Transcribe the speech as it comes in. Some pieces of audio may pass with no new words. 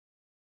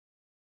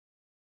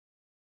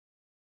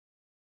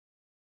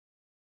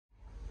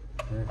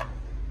Yeah.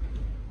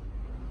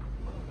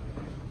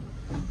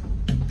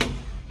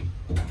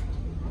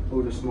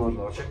 Oh, the small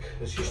logic.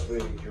 This used to be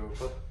in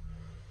Europa.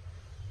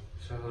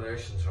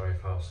 Civilization's very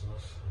fast in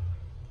this.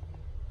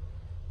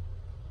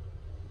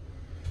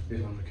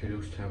 These 100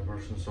 kilos, 10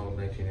 persons, installed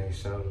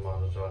 1987,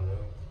 managed on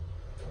now.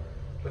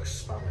 Looks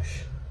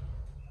Spanish.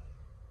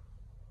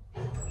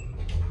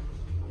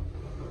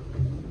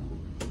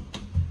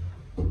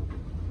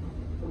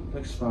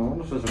 Looks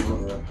Spanish, this is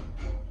a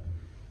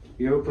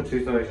Europa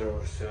 2000 or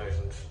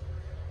 2000.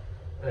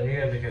 And you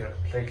indicate a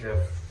completely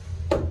have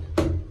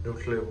no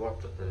clue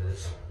what it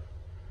is.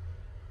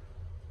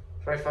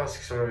 Very fast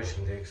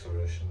acceleration,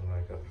 deceleration,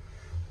 like that.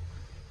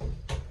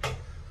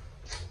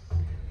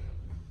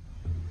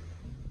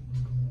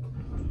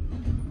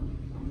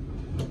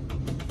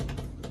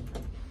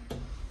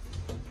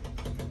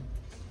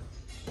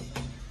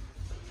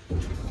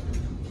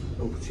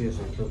 Oh, cheers,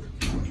 look.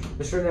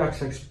 This really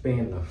acts like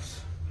Spain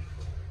does.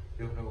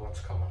 You don't know what's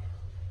coming.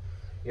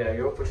 Yeah,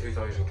 Europa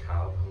 2000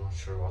 cab. I'm not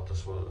sure what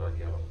this was.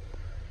 Yeah, but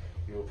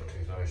Europa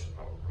 2000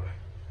 probably.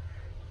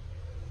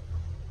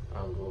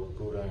 And we'll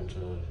go down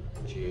to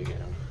G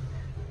again.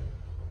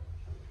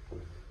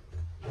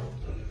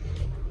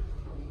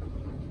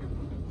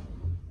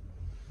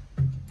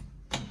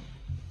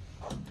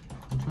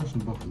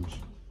 Interesting buttons.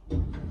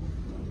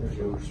 There's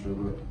yours,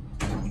 really.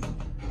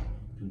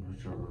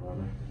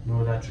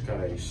 No electric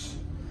eyes.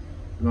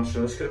 I'm not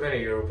sure. This could have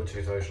been a Europa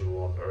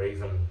 2001 or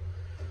even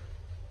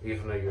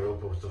a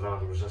Europa with the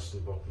vandal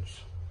resistant buttons.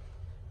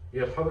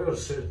 Yeah, probably would have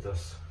suited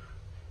this.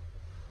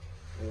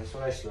 Yeah, it's a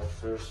nice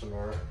lift. There's some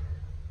more.